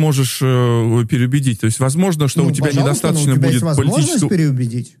бы ты сможешь переубедить. То есть, возможно, что у тебя недостаточно будет политического...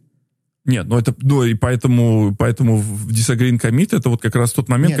 переубедить. Нет, и поэтому в disagree and commit это вот как раз тот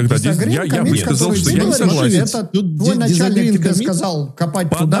момент, когда я высказал, что я не согласен. Это твой начальник тебе сказал копать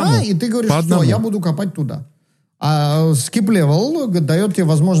туда, и ты говоришь, что я буду копать туда. А skip level дает тебе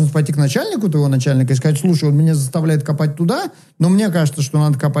возможность пойти к начальнику твоего начальника и сказать, слушай, он меня заставляет копать туда, но мне кажется, что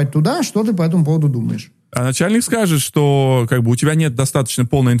надо копать туда, что ты по этому поводу думаешь? А начальник скажет, что как бы у тебя нет достаточно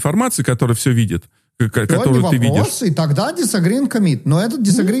полной информации, которая все видит, которую ты видишь. И тогда disagree and commit. Но этот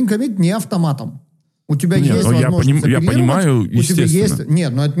disagree and commit не автоматом. У тебя есть возможность я понимаю, естественно.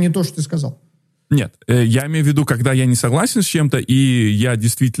 Нет, но это не то, что ты сказал. Нет, я имею в виду, когда я не согласен с чем-то, и я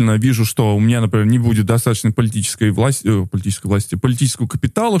действительно вижу, что у меня, например, не будет достаточно политического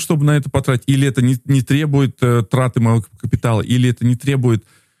капитала, чтобы на это потратить, или это не требует траты моего капитала, или это не требует,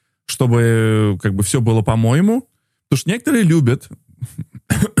 чтобы как бы все было по-моему. Потому что некоторые любят,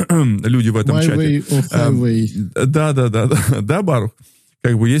 люди в этом чате. Да, Барух.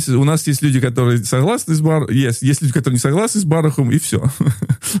 Как бы у нас есть люди, которые согласны с Барухом, есть люди, которые не согласны с Барухом, и все.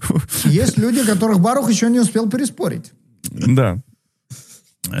 Есть люди, которых Барух еще не успел переспорить. Да.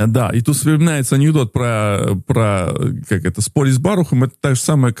 Да, и тут вспоминается анекдот про как это, спорить с Барухом, это так же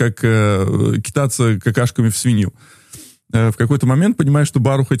самое, как кидаться какашками в свинью. В какой-то момент понимаешь, что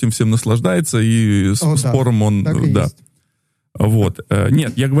Барух этим всем наслаждается, и спором он... Да. Вот.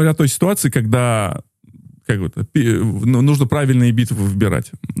 Нет, я говорю о той ситуации, когда нужно правильные битвы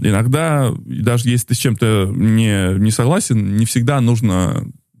выбирать. Иногда, даже если ты с чем-то не согласен, не всегда нужно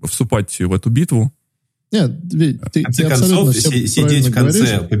вступать в эту битву. Нет, в конце концов, сидеть в конце,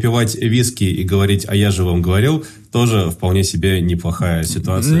 говоришь, попивать виски и говорить, а я же вам говорил, тоже вполне себе неплохая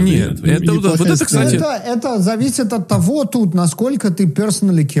ситуация. Нет, это, кстати... Это зависит от того, насколько ты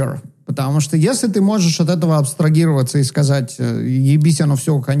personally care. Потому что если ты можешь от этого абстрагироваться и сказать, ебись оно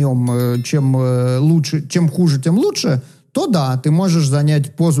все конем, чем хуже, тем лучше, то да, ты можешь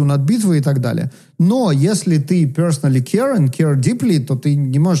занять позу над битвой и так далее. Но если ты personally care and care deeply, то ты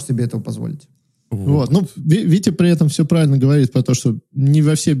не можешь себе этого позволить. Вот. Ну, Витя при этом все правильно говорит про то, что не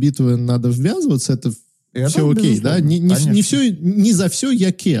во все битвы надо ввязываться, это все окей, да? Не за все я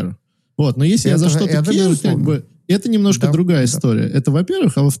care. Вот. Но если я за что-то care, как бы, это немножко другая история. Это,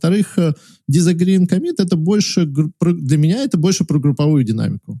 во-первых. А во-вторых, disagree and commit, это больше, для меня это больше про групповую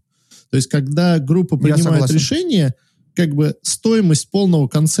динамику. То есть, когда группа принимает решение, как бы стоимость полного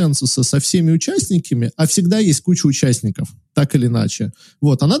консенсуса со всеми участниками, а всегда есть куча участников, так или иначе.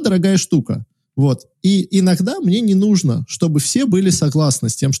 Вот, она дорогая штука. Вот. И иногда мне не нужно, чтобы все были согласны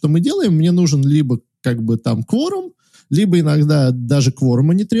с тем, что мы делаем. Мне нужен либо как бы там кворум, либо иногда даже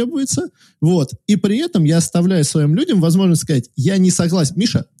кворума не требуется. Вот. И при этом я оставляю своим людям возможность сказать, я не согласен.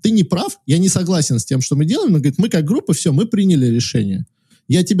 Миша, ты не прав, я не согласен с тем, что мы делаем. Он говорит, мы как группа, все, мы приняли решение.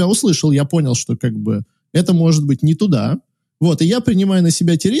 Я тебя услышал, я понял, что как бы это может быть не туда. Вот. И я принимаю на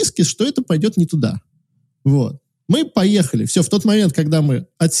себя те риски, что это пойдет не туда. Вот. Мы поехали. Все, в тот момент, когда мы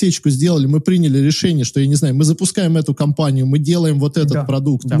отсечку сделали, мы приняли решение, что, я не знаю, мы запускаем эту компанию, мы делаем вот этот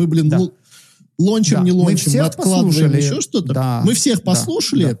продукт, мы, лончим, не лончим, мы откладываем еще что-то. Да, мы всех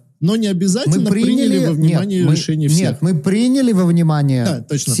послушали, но не обязательно приняли во внимание решение всех. Нет, мы приняли во внимание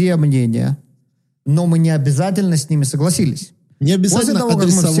все мнения, но мы не обязательно с ними согласились. Не обязательно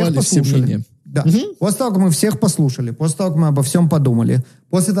адресовали все мнения. Да. После того, как мы всех послушали, после того, как мы обо всем подумали,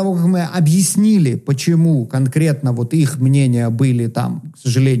 после того, как мы объяснили, почему конкретно вот их мнения были там, к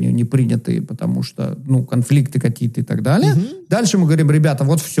сожалению, не приняты, потому что, конфликты какие-то и так далее, дальше мы говорим, ребята,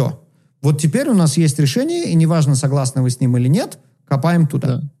 вот все. Вот теперь у нас есть решение, и неважно, согласны вы с ним или нет, копаем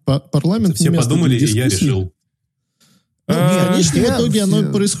туда. Да. Парламент все подумали, и я решил. В конечном итоге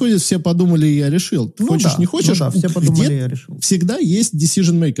оно происходит, все подумали, и я решил. Хочешь, не хочешь, все подумали, и я решил. Всегда есть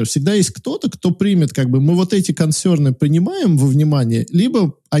decision maker, всегда есть кто-то, кто примет, как бы, мы вот эти консерны принимаем во внимание,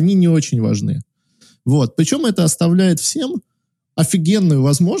 либо они не очень важны. Вот. Причем это оставляет всем офигенную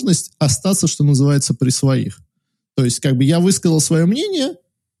возможность остаться, что называется, при своих. То есть, как бы, я высказал свое мнение,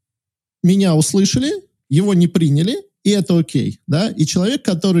 меня услышали, его не приняли, и это окей, да? И человек,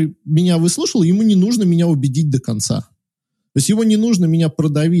 который меня выслушал, ему не нужно меня убедить до конца. То есть его не нужно меня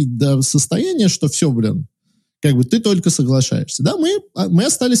продавить до состояния, что все, как бы ты только соглашаешься. Да, мы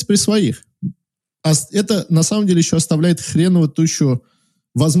остались при своих. А это, на самом деле, еще оставляет хреново тучу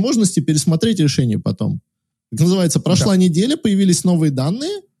возможности пересмотреть решение потом. Как называется, прошла неделя, появились новые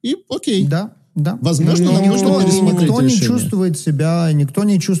данные, и окей. Да. Возможно, нам нужно пересмотреть решение. Никто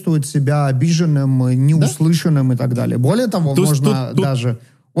не чувствует себя обиженным, неуслышанным и так далее. Более того, можно даже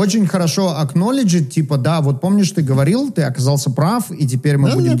очень хорошо acknowledge, типа, да, вот помнишь, ты говорил, ты оказался прав, и теперь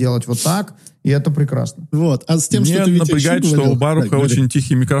мы будем делать вот так, и это прекрасно. Вот. А с тем, мне что ты напрягает, что у Баруха очень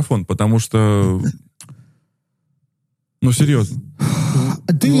тихий микрофон, потому что... серьезно.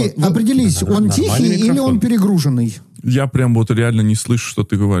 Ты определись, он тихий или он перегруженный? Я прям вот реально не слышу, что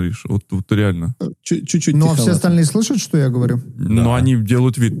ты говоришь. Вот реально. Чуть-чуть. Ну, а все остальные слышат, что я говорю? Но они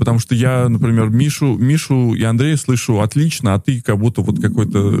делают вид. Потому что я, например, Мишу и Андрея слышу отлично, а ты как будто вот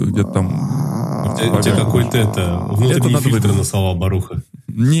какой-то где-то там... У тебя какой-то внутренний фильтр на слова Баруха.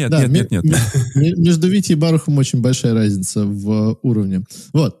 Нет. Между Витей и Барухом очень большая разница в уровне.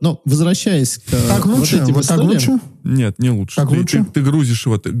 Вот, но возвращаясь к так лучше? вот этим вот так лучше? Нет, не лучше. Так лучше? Ты грузишь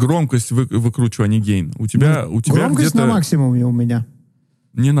громкость выкручивай, а не гейн. У тебя громкость где-то... на максимуме у меня.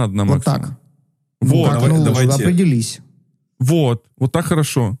 Не надо на максимум. Вот так. Вот, давайте. Определись. Вот так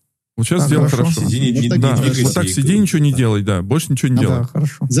хорошо. Вот сейчас сделал хорошо. Вот так сиди, ничего не делай, да. Больше ничего не делай. Да,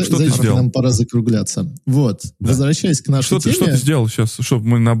 хорошо. Что ты сделал? Нам пора закругляться. Вот, возвращаясь к нашей теме. Что ты сделал сейчас, чтобы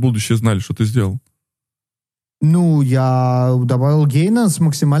мы на будущее знали, что ты сделал? Я добавил гейна с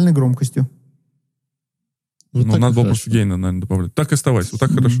максимальной громкостью. Надо было просто гейна, наверное, добавлять. Так и оставайся, вот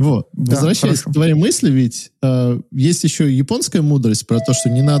так хорошо. Вот. Да, возвращаясь к твоей мысли, ведь есть еще японская мудрость про то, что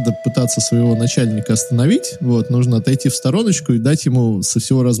не надо пытаться своего начальника остановить. Вот, нужно отойти в стороночку и дать ему со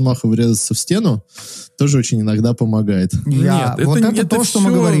всего размаха врезаться в стену. Тоже очень иногда помогает. Это то, что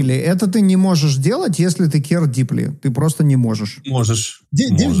мы говорили. Это ты не можешь делать, если ты care deeply. Ты просто не можешь. Можешь.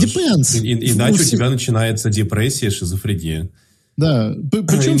 Depends. Иначе у тебя начинается депрессия, шизофрения. Да.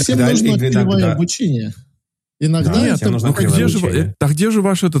 Причем всем нужно активное обучение. Иногда нет, где же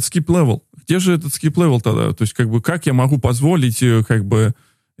ваш этот skip level? Где же этот skip level тогда? То есть, как я могу позволить,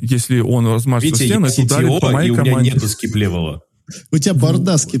 если он размажется в стену, это ударит по моей команде? У меня нету skip level. У тебя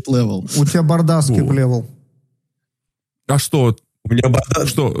борда skip level. У тебя борда skip level. А что? У меня борда...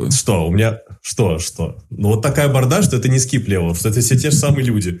 Что? У меня... Что? Вот такая борда, что это не skip level, что это все те же самые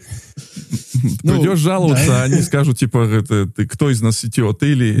люди. Придешь жаловаться, они скажут, ты кто из нас CTO,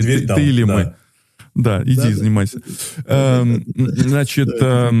 ты или мы? Да, иди, занимайся. Значит...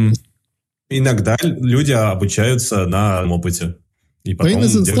 Иногда люди обучаются на опыте. Pain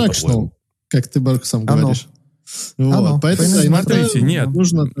is instructional, как ты, Барк, сам говоришь. Вот, поэтому, смотрите, нет.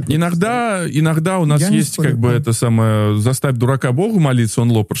 Иногда у нас есть это самое «заставь дурака Богу молиться,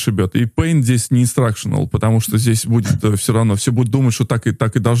 он лоб прошибет». И pain здесь не instructional, потому что здесь будет все равно, все будут думать, что так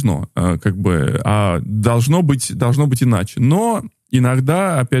и должно. А должно быть иначе. Но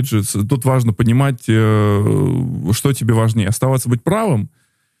иногда, опять же, тут важно понимать, что тебе важнее. Оставаться быть правым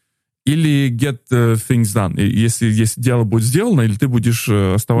или get things done. Если дело будет сделано, или ты будешь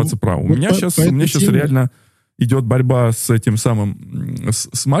оставаться правым. У меня сейчас реально идет борьба с этим самым,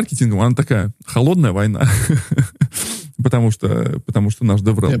 с маркетингом. Она такая холодная война. Потому что наш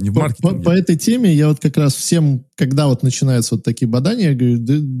DevRel не в маркетинге. По этой теме я вот как раз всем, когда вот начинаются вот такие бадания, я говорю,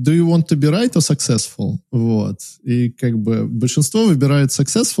 do you want to be right or successful? Вот. И большинство выбирает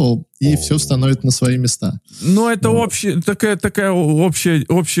successful, и все становится на свои места. Это такая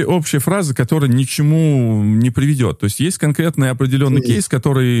общая фраза, которая ни к чему не приведет. То есть есть конкретный определенный кейс,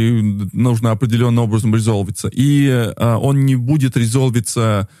 который нужно определенным образом резолвиться. И он не будет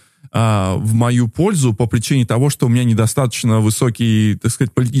резолвиться в мою пользу по причине того, что у меня недостаточно высокий, так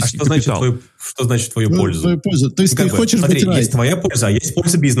сказать, политический капитал. Что значит твою пользу? Твою пользу. То есть ты хочешь быть right. Есть твоя польза, а есть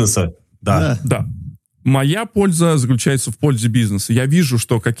польза бизнеса. Да. Моя польза заключается в пользе бизнеса. Я вижу,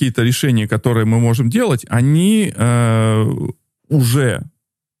 что какие-то решения, которые мы можем делать, они уже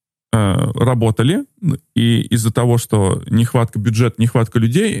работали, и из-за того, что нехватка бюджета, нехватка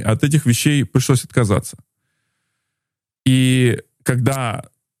людей, от этих вещей пришлось отказаться. И когда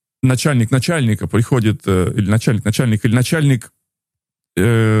начальник начальника приходит, или начальник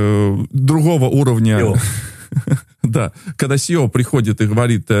другого уровня, да, когда CEO приходит и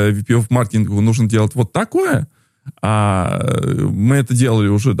говорит, VP of маркетингу нужно делать вот такое, а мы это делали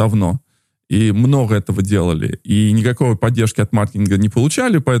уже давно, и много этого делали, и никакой поддержки от маркетинга не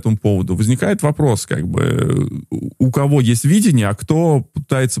получали по этому поводу, возникает вопрос, у кого есть видение, а кто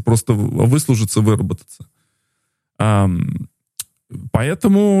пытается просто выслужиться, выработаться.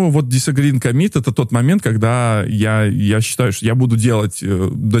 Поэтому вот disagreeing commit — это тот момент, когда я считаю, что я буду делать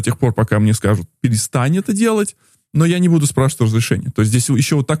до тех пор, пока мне скажут, перестань это делать, но я не буду спрашивать разрешения. То есть здесь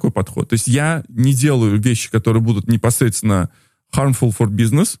еще вот такой подход. То есть я не делаю вещи, которые будут непосредственно harmful for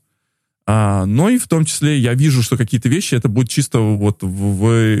business, но и в том числе я вижу, что какие-то вещи это будет чисто вот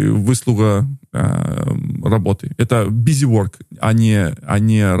выслуга работы. Это busy work, а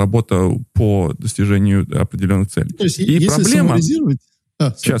не работа по достижению определенных целей. То есть, и проблема...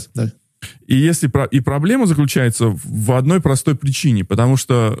 Сейчас. Да. И проблема заключается в одной простой причине, потому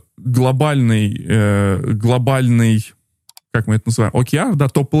что глобальный, как мы это называем, OKR, да,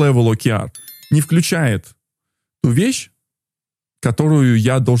 топ-левел OKR, не включает ту вещь, которую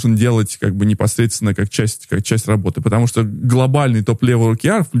я должен делать непосредственно как часть работы. Потому что глобальный топ-левел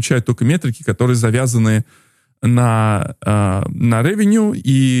OKR включает только метрики, которые завязаны на revenue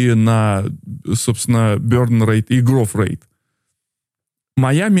и на, собственно, burn rate и growth rate.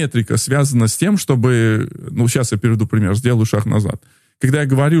 Моя метрика связана с тем, чтобы... сейчас я приведу пример, сделаю шаг назад. Когда я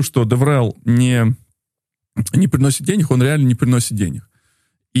говорю, что DevRel не приносит денег, он реально не приносит денег.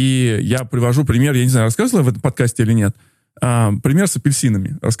 И я привожу пример, я не знаю, рассказывал я в этом подкасте или нет, пример с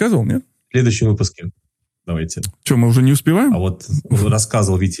апельсинами. Рассказывал, нет? В следующем выпуске. Давайте. Что, мы уже не успеваем? А вот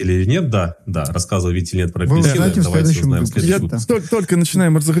рассказывал Витя или нет? Да, рассказывал Витя или нет про апельсины. Давайте узнаем в следующем выпуске. Только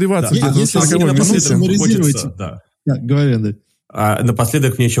начинаем разогреваться. Если саммаризировать... Говори, Андрей.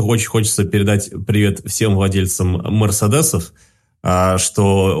 Напоследок мне еще очень хочется передать привет всем владельцам Мерседесов,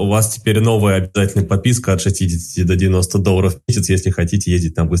 что у вас теперь новая обязательная подписка от 60 до $90 в месяц, если хотите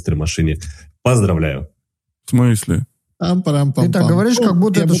ездить на быстрой машине. Поздравляю. В смысле? Ты так говоришь, как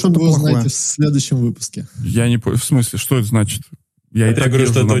будто это что-то плохое. Узнаете в следующем выпуске. Я не понял. В смысле, что это значит? Я говорю,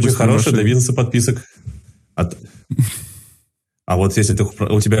 что это очень хорошее для бизнеса подписок. А вот если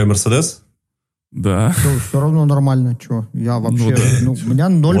у тебя Мерседес? Да. Все равно нормально. Что? Я вообще... у меня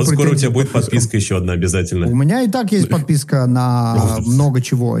 0 Вот скоро у тебя будет подписка еще одна обязательно. У меня и так есть подписка на много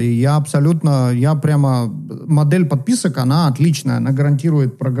чего. И я прямо... Модель подписок, она отличная. Она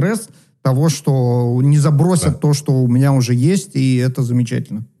гарантирует прогресс того, что не забросят то, что у меня уже есть, и это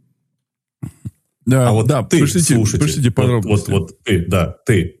замечательно. Да, а вот ты, слушайте подробности. Вот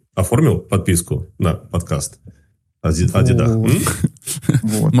ты оформил подписку на подкаст Адида?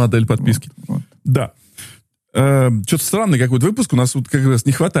 Модель подписки. Да. Что-то странный какой-то выпуск. У нас вот как раз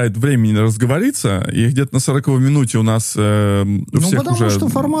не хватает времени разговориться, и где-то на 40-й минуте у нас у всех потому уже... что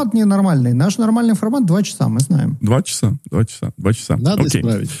формат ненормальный. Наш нормальный формат 2 часа, мы знаем. 2 часа. Надо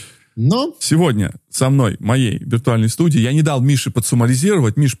исправить. Но сегодня со мной, моей виртуальной студии, я не дал Мише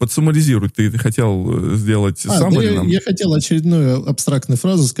подсуммаризировать. Миш, подсуммаризируй. Ты хотел сделать саммари нам? Я хотел очередную абстрактную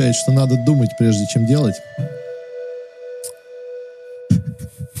фразу сказать, что надо думать, прежде чем делать.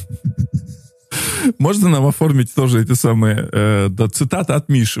 Можно нам оформить тоже эти самые... цитата от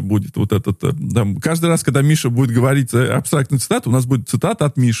Миши будет. Вот этот, каждый раз, когда Миша будет говорить абстрактную цитату, у нас будет цитата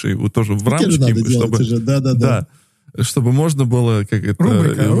от Миши. Вот тоже в рамочке. Да. Чтобы можно было...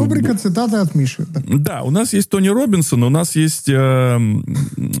 Рубрика «Цитаты от Миши». Да, у нас есть Тони Робинсон, у нас есть,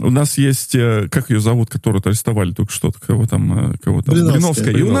 как ее зовут, которую арестовали только что, кого там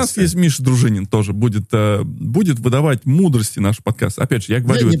Блиновская. И у нас есть Миша Дружинин тоже, будет выдавать мудрости наш подкаст. Опять же, я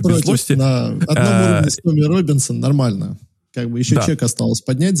говорю это без злости. На одном уровне с Тони Робинсон нормально. Еще чек осталось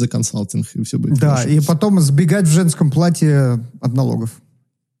поднять за консалтинг, и все будет хорошо. И потом сбегать в женском платье от налогов.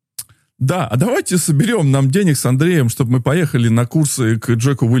 Да, а давайте соберем нам денег с Андреем, чтобы мы поехали на курсы к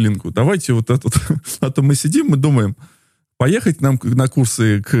Джеку Уиллингу. Давайте вот этот... А то мы сидим, мы думаем, поехать нам на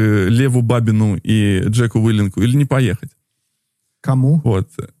курсы к Леву Бабину и Джеку Уиллингу или не поехать? Кому? Вот.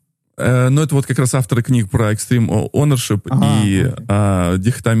 Ну, это вот как раз авторы книг про Extreme Ownership и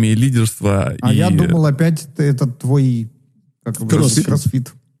дихотомии лидерства. Я думал, опять это твой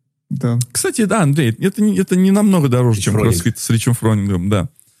кроссфит. Да. Кстати, да, Андрей, это не намного дороже, чем кроссфит с Ричем Фронингом, да.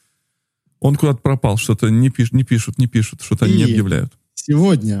 Он куда-то пропал, что-то не пишут, что-то не объявляют.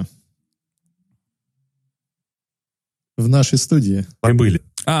 Сегодня в нашей студии мы были.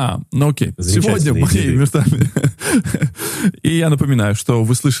 Окей. Сегодня в моей виртуальной... И я напоминаю, что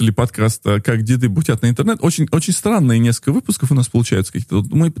вы слышали подкаст «Как деды бухтят на интернет». Очень, очень странные несколько выпусков у нас получаются какие-то.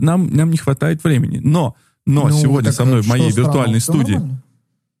 Нам не хватает времени. Но сегодня со мной в моей виртуальной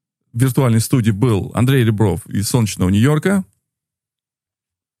студии был Андрей Ребров из солнечного Нью-Йорка.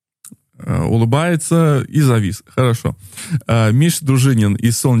 Улыбается и завис. Хорошо. Миша Дружинин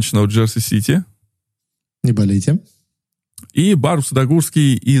из солнечного Джерси-Сити. Не болейте. И Барух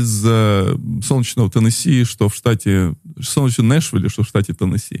Садогурский из солнечного Теннесси, что в штате... Солнечного Нэшвилля, что в штате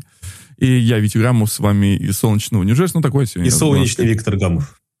Теннесси. И я, Витя Грамов, с вами из солнечного Нью-Джерси. Такое сегодня. И солнечный Виктор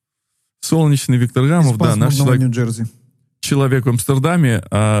Гамов. Солнечный Виктор Гамов, да. Наш Нью-Джерси. Человек в Амстердаме.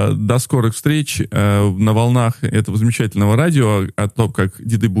 До скорых встреч на волнах этого замечательного радио о том, как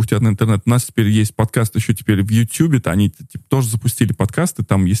деды бухтят на интернет. У нас теперь есть подкаст еще теперь в Ютьюбе. Они тоже запустили подкасты.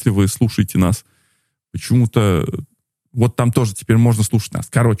 Там, если вы слушаете нас, почему-то вот там тоже теперь можно слушать нас.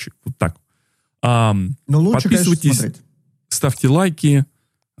 Короче, вот так. Лучше, подписывайтесь, конечно, смотреть. ставьте лайки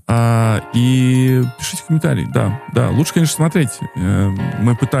и пишите комментарии. Да, лучше, конечно, смотреть.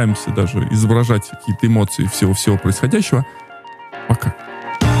 Мы пытаемся даже изображать какие-то эмоции всего происходящего. Пока.